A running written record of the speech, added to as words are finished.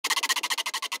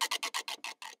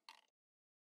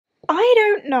I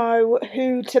don't know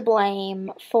who to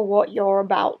blame for what you're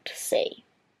about to see.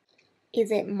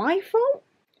 Is it my fault?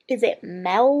 Is it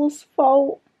Mel's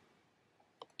fault?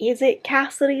 Is it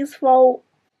Cassidy's fault?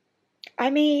 I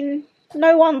mean,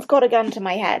 no one's got a gun to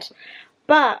my head.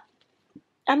 But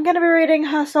I'm going to be reading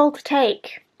Her Soul to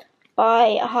Take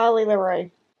by Harley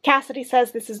LaRue. Cassidy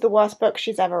says this is the worst book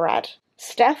she's ever read.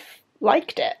 Steph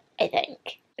liked it, I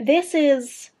think. This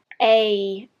is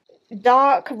a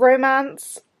dark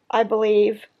romance, I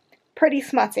believe. Pretty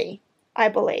smutty, I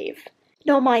believe.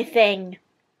 Not my thing.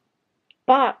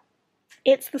 But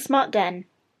it's the Smut Den.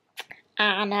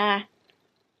 And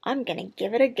I'm gonna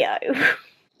give it a go.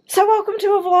 So welcome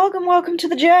to a vlog and welcome to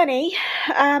the journey.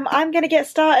 I'm gonna get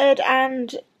started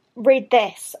and read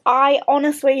this. I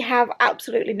honestly have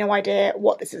absolutely no idea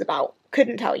what this is about.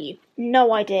 Couldn't tell you.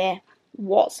 No idea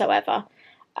whatsoever.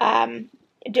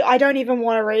 I don't even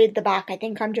want to read the back. I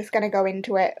think I'm just gonna go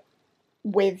into it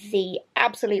with the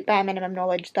absolute bare minimum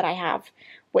knowledge that I have,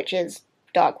 which is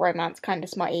dark romance, kind of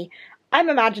smutty. I'm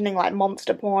imagining like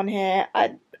monster porn here.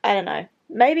 I don't know.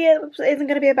 Maybe it isn't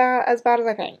going to be as bad as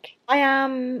I think. I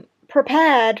am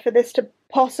prepared for this to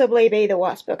possibly be the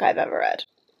worst book I've ever read.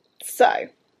 So,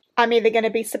 I'm either going to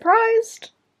be surprised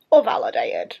or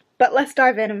validated. But let's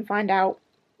dive in and find out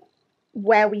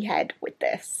where we head with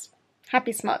this.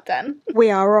 Happy Smut Den. We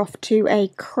are off to a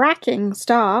cracking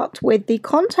start with the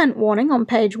content warning on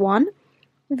page 1.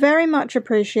 Very much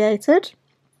appreciated.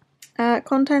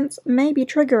 Contents may be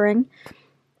triggering.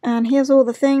 And here's all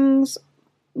the things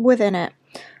within it.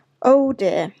 Oh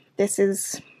dear, this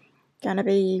is gonna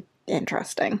be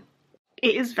interesting.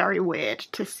 It is very weird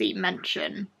to see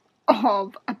mention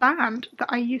of a band that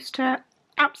I used to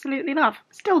absolutely love.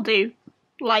 Still do.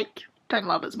 Don't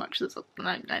love as much as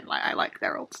I like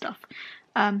their old stuff.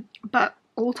 But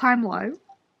All Time Low,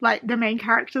 like the main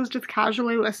character's just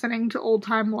casually listening to All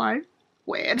Time Low.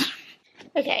 Weird.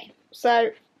 Okay,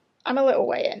 so I'm a little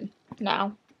way in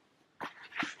now.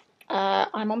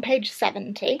 I'm on page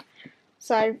 70,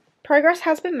 so progress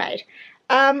has been made.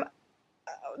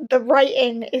 The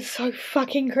writing is so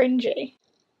fucking cringy.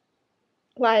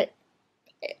 Like,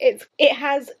 it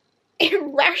has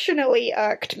irrationally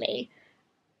irked me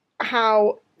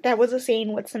how there was a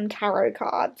scene with some tarot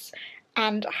cards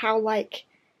and how, like,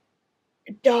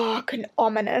 dark and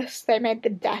ominous they made the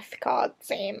death card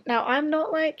seem. Now, I'm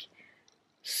not, like,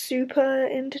 super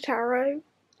into tarot.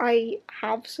 I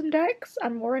have some decks.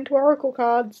 I'm more into oracle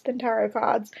cards than tarot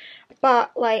cards.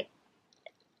 But, like,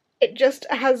 it just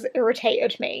has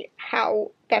irritated me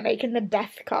how they're making the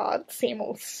death card seem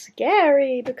all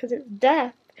scary because it's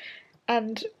death.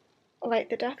 And,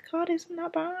 like, the death card isn't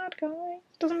that bad, guys.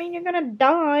 Doesn't mean you're gonna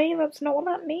die. That's not what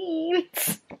that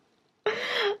means.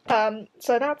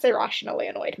 So that's irrationally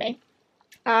annoyed me.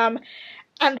 And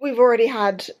we've already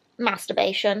had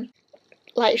masturbation.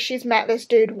 Like, she's met this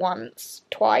dude once,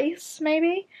 twice,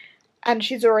 maybe, and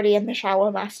she's already in the shower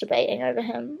masturbating over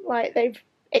him. Like, they've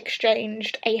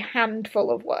exchanged a handful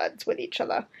of words with each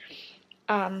other.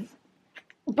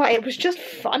 But it was just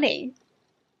funny.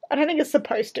 I don't think it's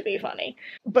supposed to be funny,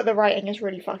 but the writing is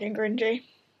really fucking cringy.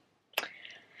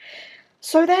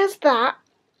 So there's that.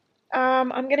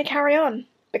 I'm gonna carry on,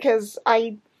 because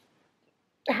I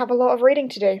have a lot of reading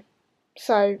to do.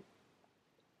 So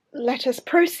let us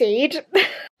proceed.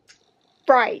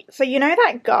 Right, so you know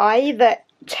that guy that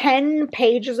 10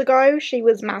 pages ago she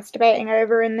was masturbating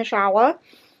over in the shower?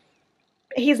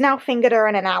 He's now fingered her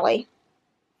in an alley.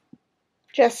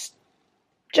 Just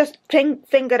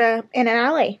fingered her in an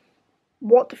alley.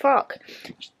 What the fuck?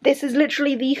 This is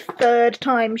literally the 3rd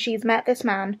time she's met this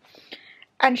man.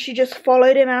 And she just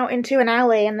followed him out into an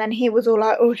alley, and then he was all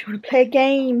like, oh, do you want to play a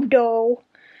game, doll?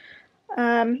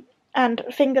 And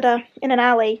fingered her in an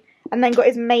alley, and then got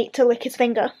his mate to lick his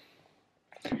finger.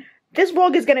 This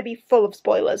vlog is going to be full of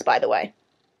spoilers, by the way.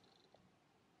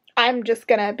 I'm just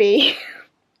going to be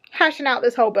hashing out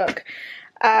this whole book.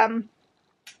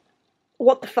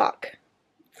 What the fuck?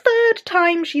 3rd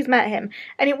time she's met him,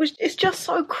 and it's just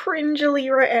so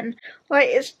cringily written. Like,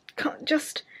 it's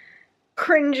just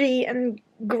cringy and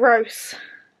gross.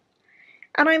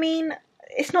 And I mean,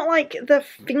 it's not like the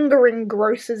fingering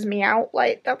grosses me out.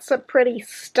 Like, that's a pretty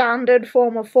standard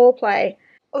form of foreplay.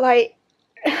 Like,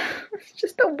 it's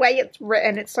just the way it's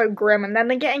written, it's so grim. And then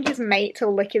they're getting his mate to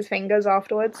lick his fingers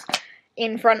afterwards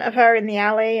in front of her in the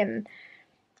alley, and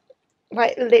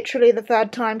like literally the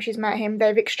 3rd time she's met him,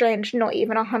 they've exchanged not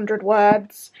even 100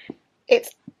 words.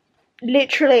 It's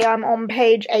literally, I'm on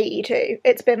page 82.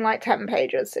 It's been like 10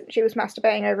 pages since she was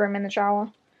masturbating over him in the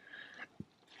shower.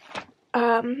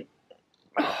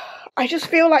 I just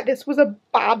feel like this was a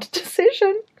bad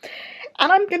decision.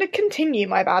 And I'm gonna continue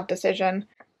my bad decision.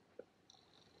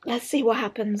 Let's see what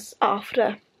happens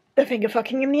after the finger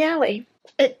fucking in the alley.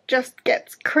 It just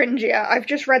gets cringier. I've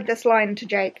just read this line to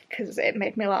Jake because it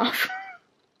made me laugh.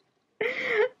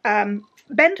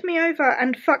 Bend me over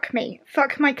and fuck me.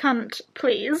 Fuck my cunt,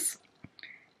 please.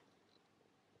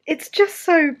 It's just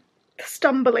so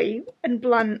stumbly and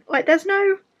blunt. Like, there's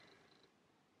no...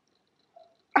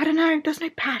 I don't know, there's no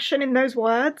passion in those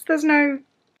words. There's no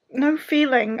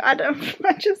feeling.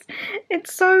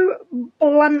 It's so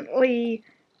bluntly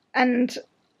and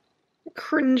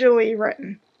cringily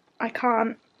written. I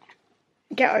can't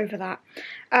get over that.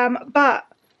 But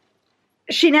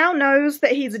she now knows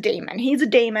that he's a demon. He's a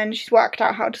demon. She's worked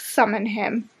out how to summon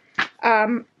him.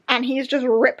 And he's just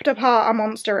ripped apart a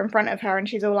monster in front of her, and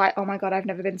she's all like, oh my god, I've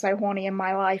never been so horny in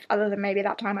my life, other than maybe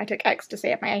that time I took ecstasy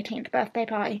at my 18th birthday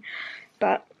party.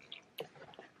 But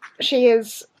she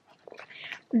is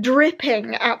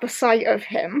dripping at the sight of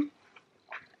him.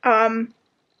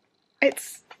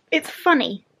 It's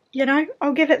funny, you know?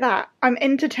 I'll give it that. I'm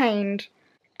entertained.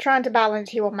 Trying to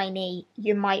balance you on my knee,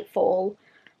 you might fall.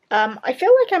 I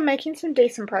feel like I'm making some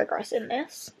decent progress in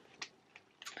this.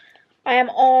 I am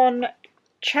on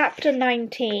chapter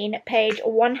 19, page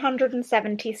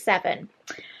 177.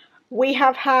 We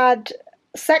have had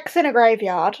sex in a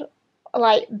graveyard,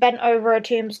 like bent over a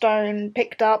tombstone,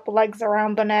 picked up, legs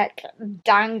around the neck,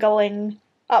 dangling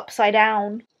upside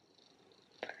down.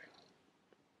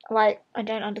 Like, I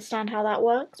don't understand how that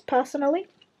works, personally.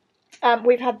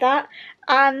 We've had that,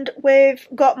 and we've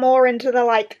got more into the,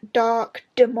 like, dark,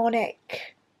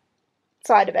 demonic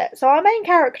side of it. So our main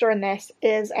character in this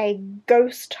is a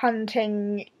ghost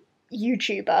hunting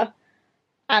YouTuber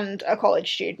and a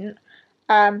college student.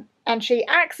 And she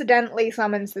accidentally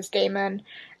summons this demon,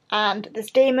 and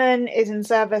this demon is in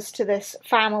service to this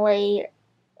family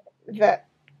that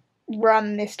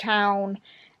run this town,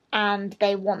 and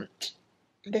they want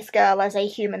this girl as a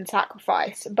human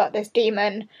sacrifice, but this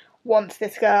demon wants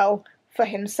this girl for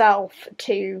himself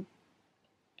to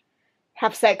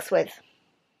have sex with.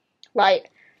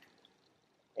 Like,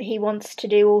 he wants to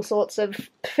do all sorts of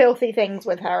filthy things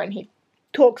with her, and he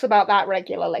talks about that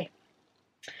regularly.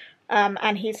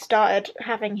 And he started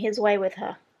having his way with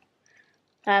her.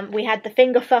 We had the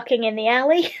finger fucking in the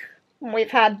alley.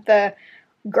 We've had the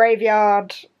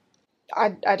graveyard, I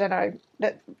don't know,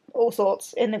 all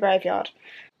sorts in the graveyard.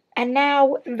 And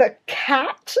now the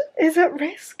cat is at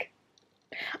risk.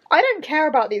 I don't care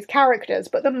about these characters,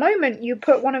 but the moment you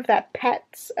put one of their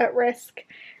pets at risk,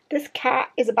 this cat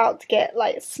is about to get,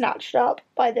 like, snatched up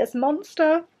by this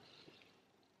monster.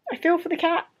 I feel for the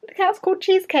cat. The cat's called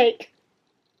Cheesecake.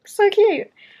 So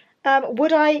cute.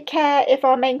 Would I care if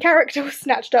our main character was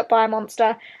snatched up by a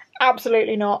monster?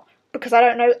 Absolutely not, because I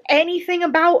don't know anything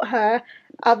about her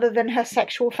other than her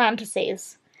sexual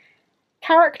fantasies.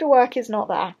 Character work is not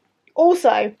there.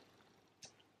 Also,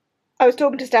 I was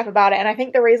talking to Steph about it, and I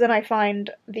think the reason I find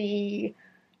the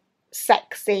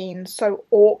sex scene so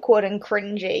awkward and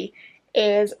cringy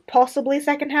is possibly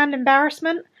secondhand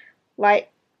embarrassment. Like,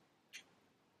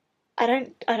 I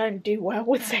don't do well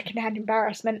with secondhand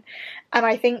embarrassment, and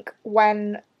I think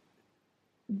when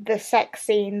the sex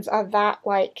scenes are that,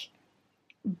 like,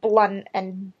 blunt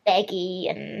and beggy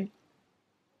and,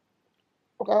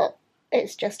 well,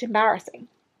 it's just embarrassing,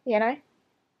 you know?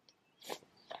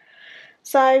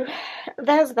 So,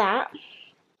 there's that.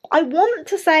 I want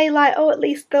to say, like, oh, at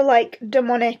least the, like,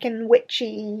 demonic and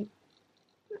witchy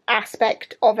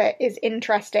aspect of it is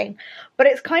interesting, but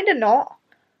it's kind of not.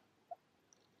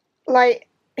 Like,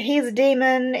 he's a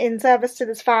demon in service to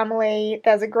this family,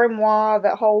 there's a grimoire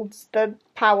that holds the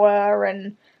power,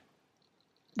 and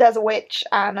there's a witch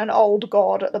and an old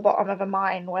god at the bottom of a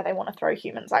mine where they want to throw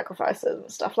human sacrifices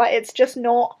and stuff. Like, it's just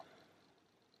not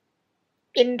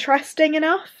interesting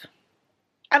enough.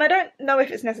 And I don't know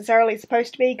if it's necessarily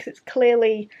supposed to be, because it's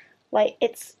clearly, like,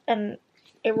 it's an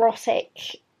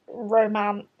erotic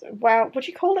romance. Well, would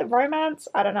you call it romance?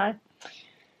 I don't know.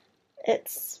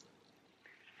 Its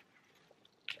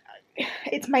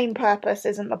main purpose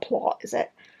isn't the plot, is it?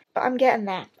 But I'm getting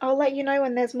there. I'll let you know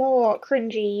when there's more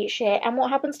cringy shit and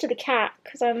what happens to the cat,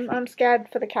 because I'm scared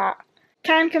for the cat.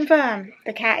 Can confirm,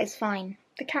 the cat is fine.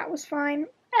 The cat was fine.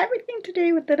 Everything to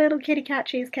do with the little kitty cat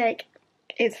Cheesecake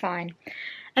is fine.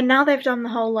 And now they've done the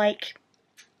whole, like,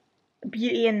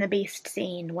 Beauty and the Beast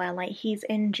scene where, like, he's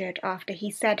injured after he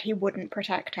said he wouldn't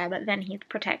protect her, but then he's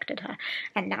protected her,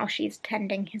 and now she's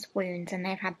tending his wounds, and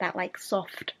they've had that, like,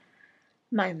 soft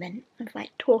moment of,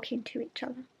 like, talking to each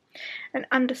other and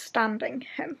understanding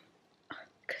him,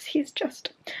 because he's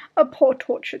just a poor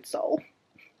tortured soul.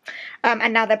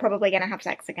 And now they're probably going to have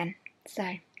sex again,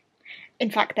 so In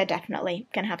fact, they're definitely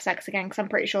going to have sex again, because I'm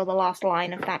pretty sure the last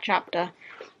line of that chapter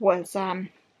was,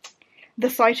 the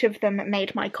sight of them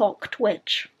made my cock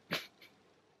twitch.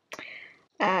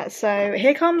 So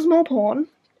here comes more porn.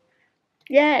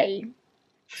 Yay.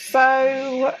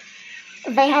 So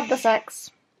they had the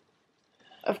sex.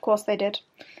 Of course they did.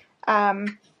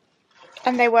 And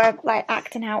they were, like,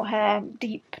 acting out her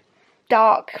deep,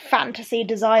 dark fantasy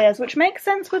desires, which makes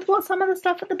sense with what some of the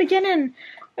stuff at the beginning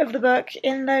of the book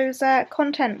in those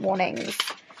content warnings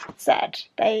said.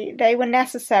 They were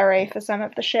necessary for some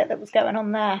of the shit that was going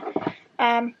on there.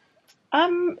 I'm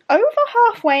over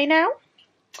halfway now.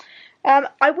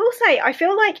 I will say, I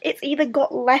feel like it's either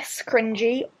got less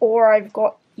cringy or I've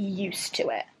got used to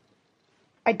it.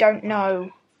 I don't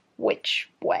know which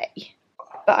way.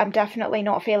 But I'm definitely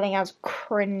not feeling as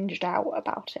cringed out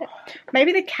about it.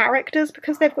 Maybe the characters,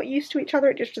 because they've got used to each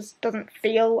other, it just doesn't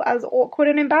feel as awkward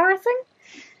and embarrassing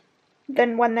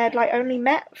than when they'd, like, only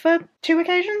met for 2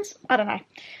 occasions. I don't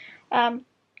know.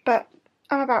 But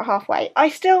I'm about halfway. I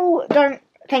still don't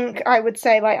think I would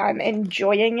say, like, I'm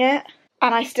enjoying it.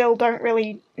 And I still don't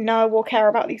really know or care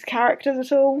about these characters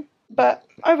at all. But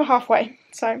over halfway.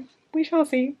 So we shall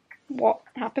see what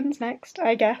happens next,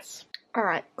 I guess.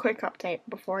 Alright, quick update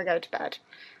before I go to bed.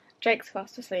 Jake's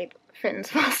fast asleep, Finn's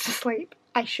fast asleep,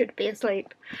 I should be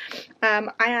asleep. I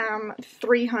am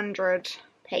 300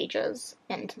 pages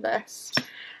into this.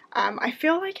 I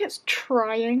feel like it's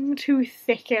trying to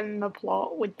thicken the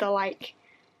plot with the, like,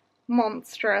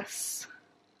 monstrous,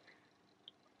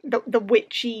 the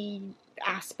witchy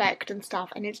aspect and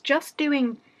stuff, and it's just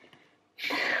doing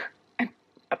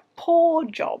a poor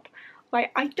job.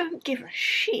 Like, I don't give a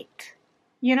shit,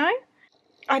 you know?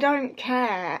 I don't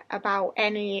care about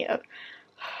any of...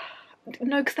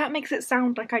 No, because that makes it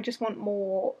sound like I just want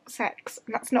more sex,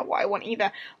 and that's not what I want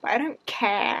either. But I don't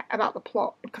care about the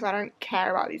plot, because I don't care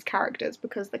about these characters,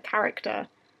 because the character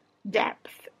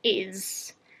depth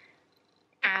is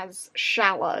as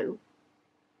shallow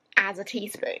as a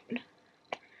teaspoon.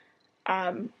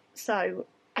 So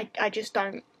I just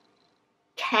don't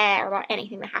care about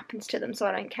anything that happens to them, so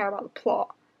I don't care about the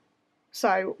plot.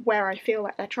 So, where I feel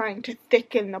like they're trying to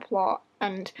thicken the plot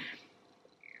and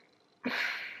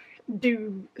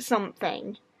do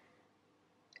something,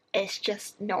 it's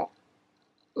just not,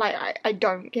 like, I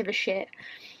don't give a shit.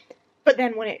 But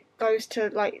then when it goes to,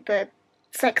 like, the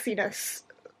sexiness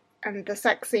and the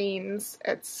sex scenes,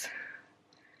 it's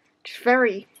just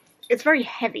it's very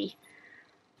heavy.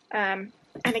 And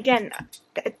again,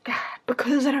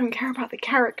 because I don't care about the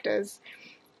characters,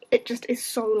 it just is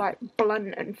so, like,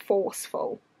 blunt and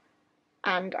forceful.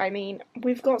 And, I mean,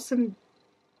 we've got some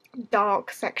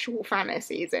dark sexual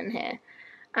fantasies in here.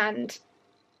 And,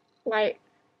 like,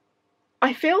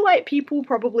 I feel like people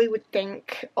probably would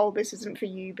think, oh, this isn't for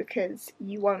you because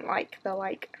you won't like the,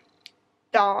 like,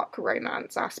 dark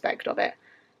romance aspect of it.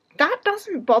 That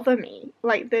doesn't bother me.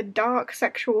 Like, the dark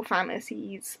sexual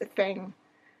fantasies thing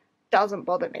doesn't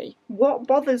bother me. What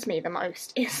bothers me the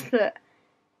most is that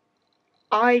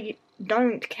I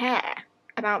don't care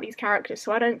about these characters,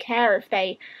 so I don't care if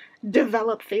they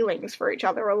develop feelings for each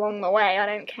other along the way. I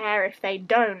don't care if they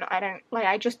don't.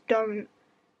 I just don't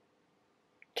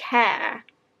care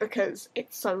because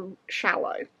it's so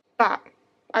shallow. But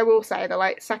I will say that,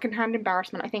 like, secondhand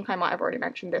embarrassment, I think I might have already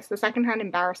mentioned this, the secondhand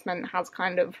embarrassment has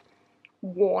kind of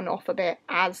worn off a bit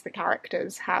as the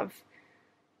characters have,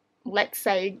 let's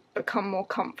say, become more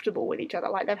comfortable with each other.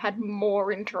 Like, they've had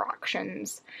more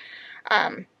interactions.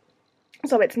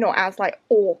 So it's not as, like,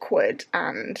 awkward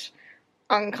and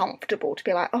uncomfortable to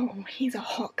be like, oh, he's a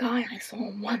hot guy, I saw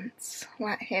him once.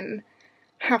 Let him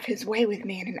have his way with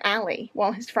me in an alley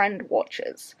while his friend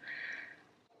watches.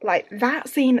 Like, that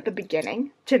scene at the beginning,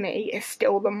 to me, is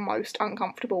still the most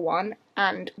uncomfortable one,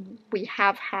 and we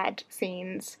have had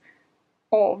scenes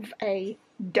of a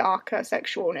darker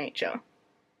sexual nature.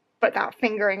 But that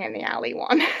fingering in the alley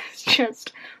one has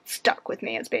just stuck with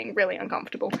me as being really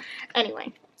uncomfortable.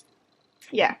 Anyway,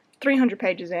 yeah, 300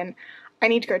 pages in. I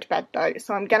need to go to bed though,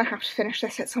 so I'm gonna have to finish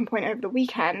this at some point over the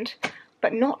weekend,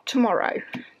 but not tomorrow,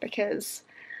 because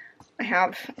I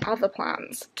have other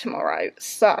plans tomorrow,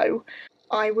 so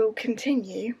I will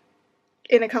continue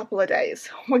in a couple of days.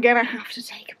 We're gonna have to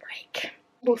take a break.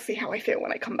 We'll see how I feel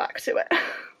when I come back to it.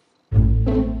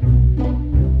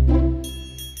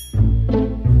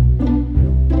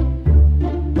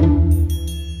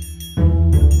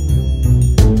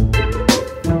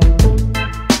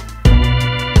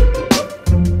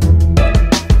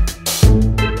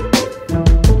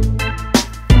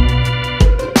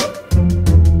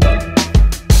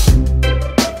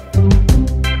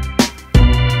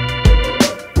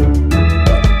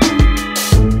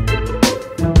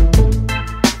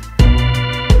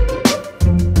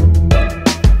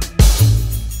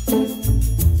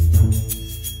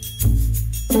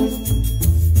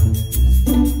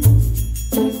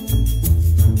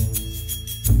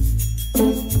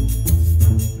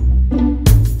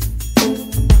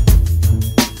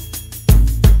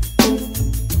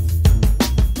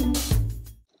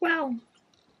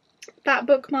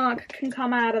 can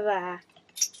come out of there.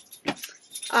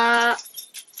 I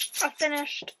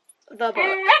finished the book. Come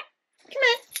here.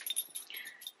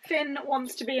 Finn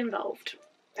wants to be involved.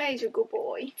 He's a good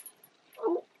boy.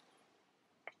 Oh,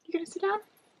 you gonna sit down?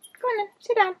 Go on then,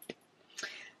 sit down.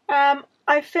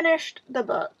 I finished the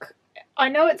book. I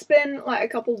know it's been like a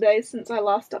couple of days since I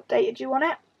last updated you on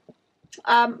it.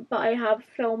 But I have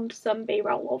filmed some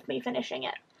B-roll of me finishing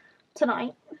it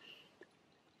tonight.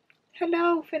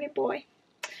 Hello, Finny boy.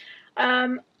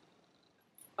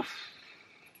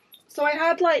 So I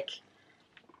had like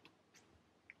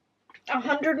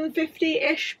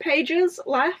 150-ish pages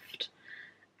left,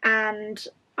 and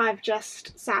I've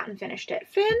just sat and finished it.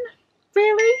 Finn?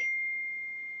 Really?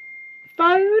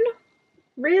 Phone?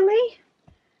 Really?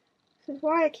 This is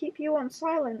why I keep you on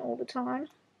silent all the time.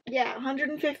 Yeah,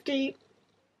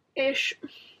 150-ish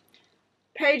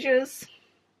pages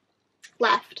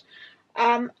left.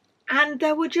 And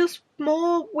there were just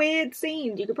more weird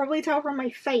scenes. You could probably tell from my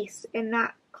face in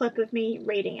that clip of me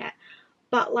reading it.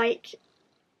 But, like,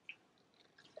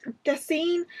 the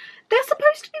scene... They're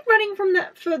supposed to be running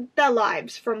for their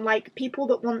lives from, like, people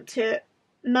that want to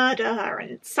murder her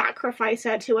and sacrifice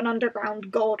her to an underground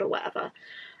god or whatever.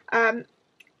 And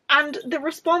the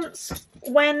response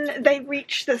when they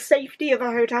reach the safety of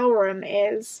a hotel room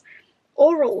is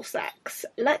oral sex.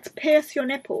 Let's pierce your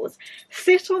nipples.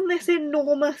 Sit on this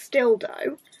enormous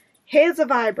dildo. Here's a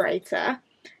vibrator.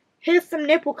 Here's some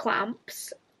nipple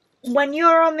clamps. When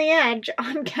you're on the edge,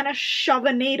 I'm gonna shove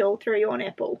a needle through your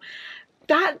nipple.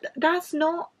 That's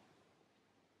not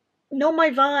my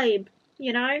vibe,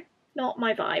 you know? Not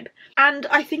my vibe. And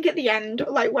I think at the end,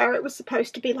 like, where it was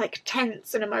supposed to be, like,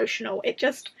 tense and emotional, it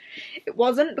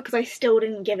wasn't, because I still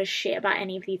didn't give a shit about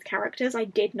any of these characters. I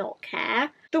did not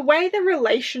care. The way the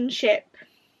relationship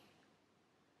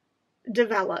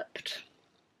developed,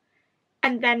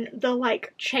 and then the,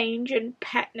 like, change in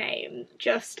pet name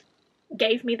just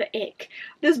gave me the ick.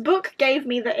 This book gave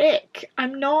me the ick.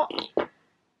 I'm not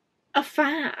a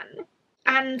fan.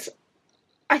 And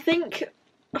I think...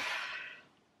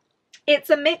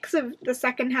 It's a mix of the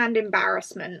secondhand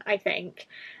embarrassment, I think,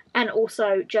 and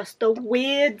also just the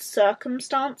weird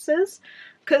circumstances,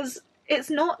 because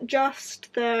it's not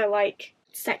just the, like,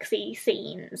 sexy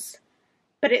scenes,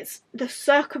 but it's the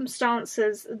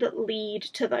circumstances that lead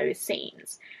to those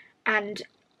scenes, and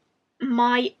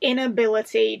my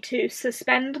inability to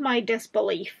suspend my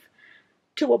disbelief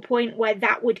to a point where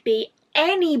that would be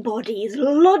anybody's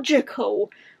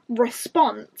logical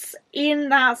response in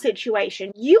that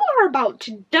situation. You are about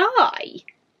to die.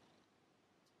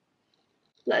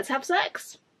 Let's have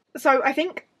sex. So I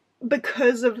think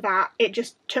because of that, it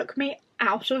just took me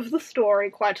out of the story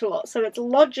quite a lot. So its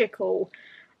logical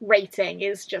rating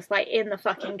is just like in the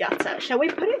fucking gutter. Shall we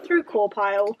put it through core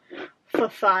pile for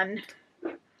fun?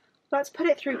 Let's put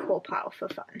it through core pile for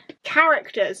fun.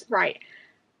 Characters, right.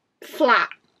 Flat.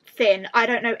 Thin. I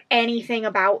don't know anything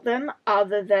about them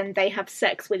other than they have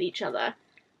sex with each other.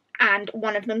 And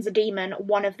one of them's a demon,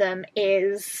 one of them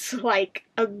is like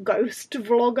a ghost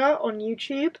vlogger on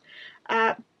YouTube.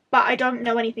 But I don't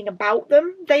know anything about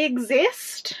them. They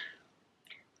exist.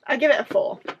 I give it a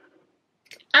 4.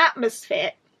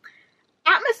 Atmosphere.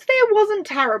 Atmosphere wasn't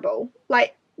terrible.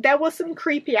 Like, there were some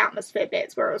creepy atmosphere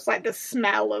bits where it was like the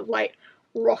smell of like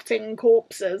rotting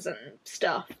corpses and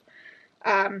stuff.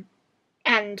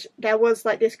 And there was,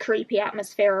 like, this creepy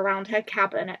atmosphere around her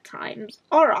cabin at times.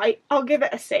 Alright, I'll give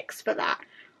it a 6 for that.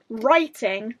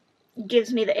 Writing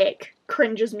gives me the ick.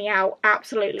 Cringes me out.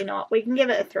 Absolutely not. We can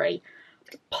give it a 3.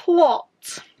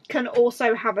 Plot can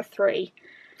also have a 3.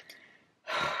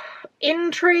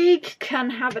 Intrigue can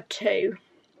have a 2.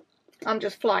 I'm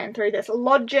just flying through this.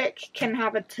 Logic can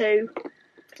have a 2.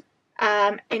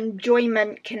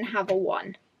 Enjoyment can have a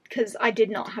 1. Because I did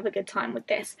not have a good time with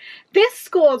this. This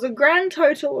scores a grand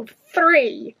total of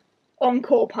 3 on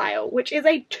core pile, which is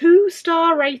a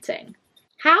 2-star rating.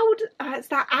 It's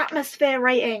that atmosphere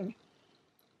rating.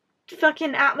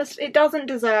 Fucking atmosphere, it doesn't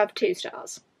deserve 2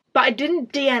 stars. But I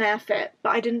didn't DNF it,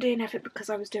 because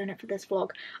I was doing it for this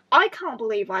vlog. I can't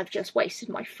believe I've just wasted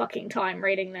my fucking time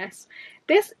reading this.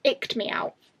 This icked me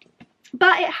out.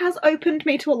 But it has opened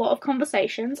me to a lot of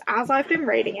conversations, as I've been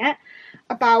reading it,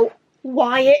 about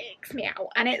why it icks me out.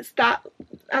 And it's that,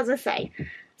 as I say,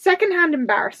 secondhand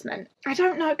embarrassment. I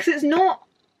don't know, because it's not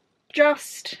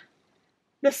just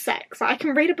the sex. I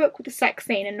can read a book with a sex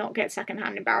scene and not get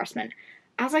secondhand embarrassment.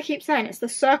 As I keep saying, it's the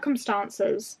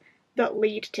circumstances that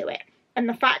lead to it. And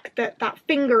the fact that that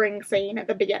fingering scene at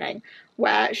the beginning,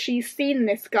 where she's seen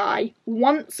this guy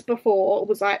once before,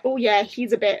 was like, oh yeah,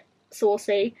 he's a bit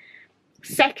saucy.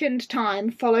 Second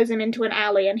time, follows him into an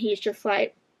alley and he's just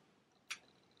like,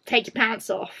 take your pants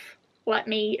off, let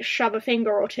me shove a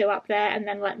finger or two up there, and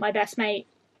then let my best mate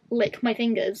lick my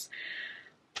fingers.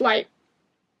 Like,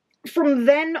 from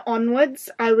then onwards,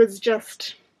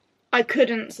 I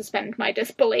couldn't suspend my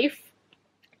disbelief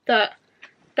that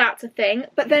that's a thing.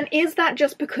 But then is that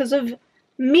just because of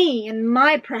me and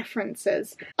my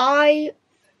preferences? I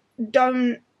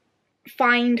don't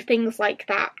find things like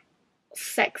that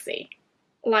sexy.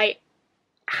 Like,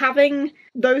 having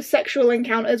those sexual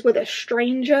encounters with a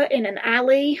stranger in an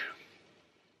alley?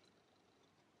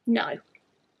 No.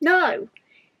 No.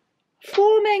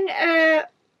 Forming a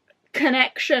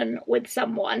connection with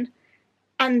someone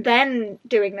and then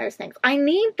doing those things. I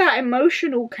need that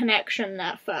emotional connection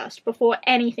there first before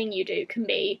anything you do can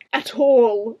be at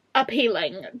all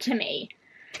appealing to me.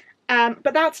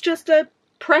 But that's just a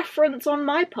preference on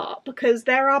my part, because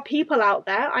there are people out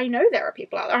there, I know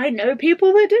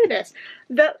people that do this,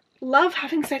 that love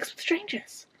having sex with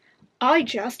strangers. I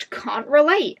just can't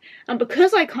relate. And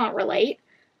because I can't relate,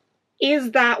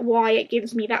 is that why it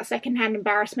gives me that secondhand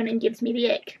embarrassment and gives me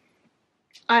the ick?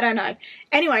 I don't know.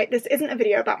 Anyway, this isn't a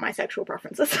video about my sexual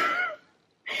preferences.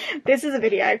 This is a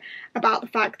video about the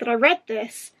fact that I read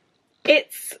this.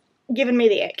 It's given me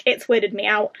the ick. It's weirded me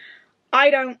out. I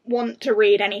don't want to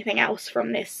read anything else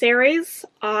from this series.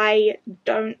 I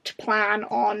don't plan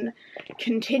on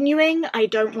continuing. I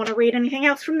don't want to read anything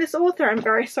else from this author. I'm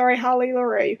very sorry, Harley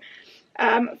LaRue.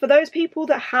 For those people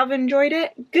that have enjoyed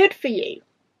it, good for you.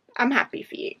 I'm happy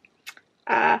for you.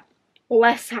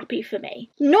 Less happy for me.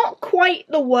 Not quite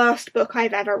the worst book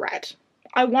I've ever read.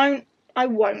 I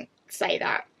won't say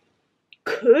that.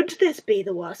 Could this be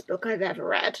the worst book I've ever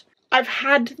read? I've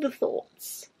had the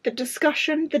thoughts. The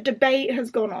discussion, the debate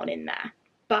has gone on in there.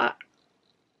 But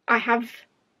I have,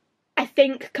 I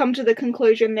think, come to the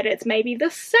conclusion that it's maybe the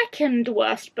second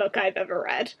worst book I've ever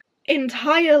read.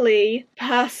 Entirely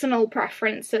personal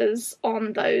preferences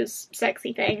on those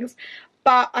sexy things.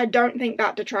 But I don't think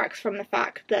that detracts from the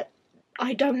fact that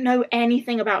I don't know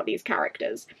anything about these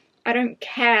characters. I don't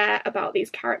care about these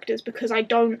characters because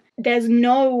there's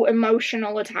no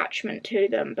emotional attachment to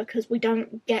them because we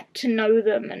don't get to know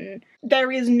them, and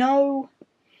there is no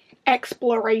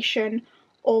exploration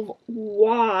of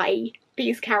why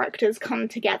these characters come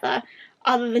together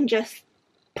other than just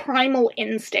primal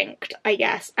instinct, I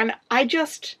guess. And I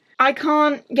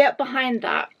can't get behind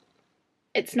that.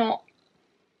 It's not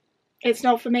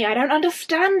for me. I don't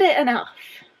understand it enough.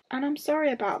 And I'm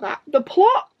sorry about that. The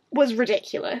plot was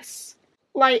ridiculous.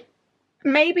 Like,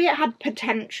 maybe it had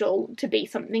potential to be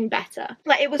something better.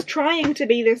 Like, it was trying to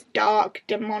be this dark,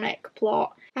 demonic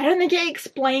plot. I don't think it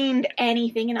explained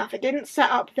anything enough. It didn't set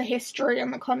up the history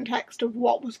and the context of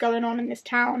what was going on in this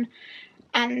town.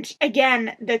 And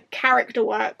again, the character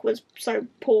work was so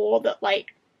poor that, like,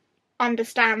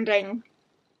 understanding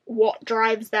what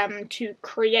drives them to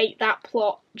create that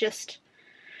plot just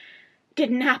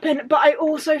didn't happen. But I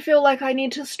also feel like I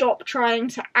need to stop trying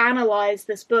to analyse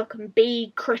this book and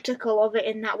be critical of it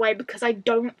in that way, because I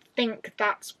don't think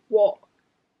that's what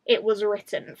it was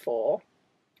written for.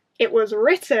 It was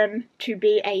written to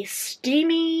be a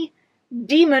steamy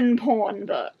demon porn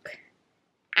book.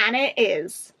 And it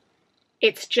is.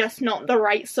 It's just not the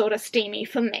right sort of steamy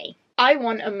for me. I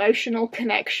want emotional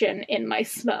connection in my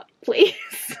smut,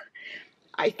 please.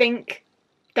 I think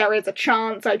there is a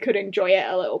chance I could enjoy it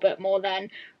a little bit more then.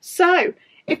 So,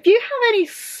 if you have any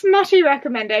smutty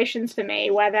recommendations for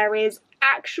me where there is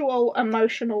actual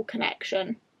emotional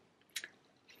connection,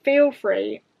 feel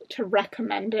free to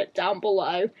recommend it down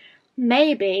below.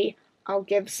 Maybe I'll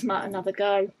give smut another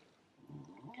go.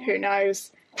 Who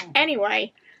knows?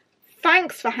 Anyway,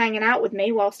 thanks for hanging out with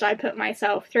me whilst I put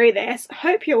myself through this.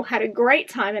 Hope you all had a great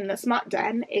time in the Smut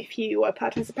Den if you were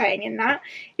participating in that.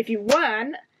 If you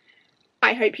weren't,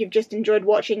 I hope you've just enjoyed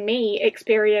watching me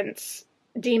experience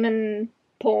demon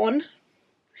porn.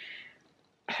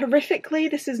 Horrifically,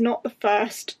 this is not the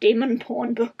first demon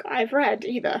porn book I've read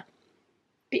either.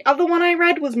 The other one I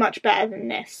read was much better than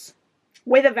this.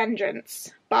 With a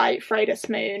Vengeance by Freda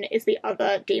Smoon is the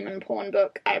other demon porn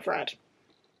book I've read.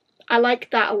 I like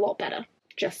that a lot better.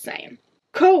 Just saying.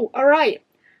 Cool, alright.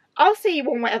 I'll see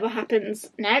you on whatever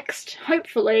happens next.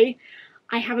 Hopefully,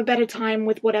 I have a better time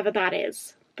with whatever that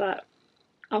is. But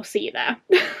I'll see you there.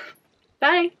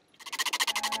 Bye!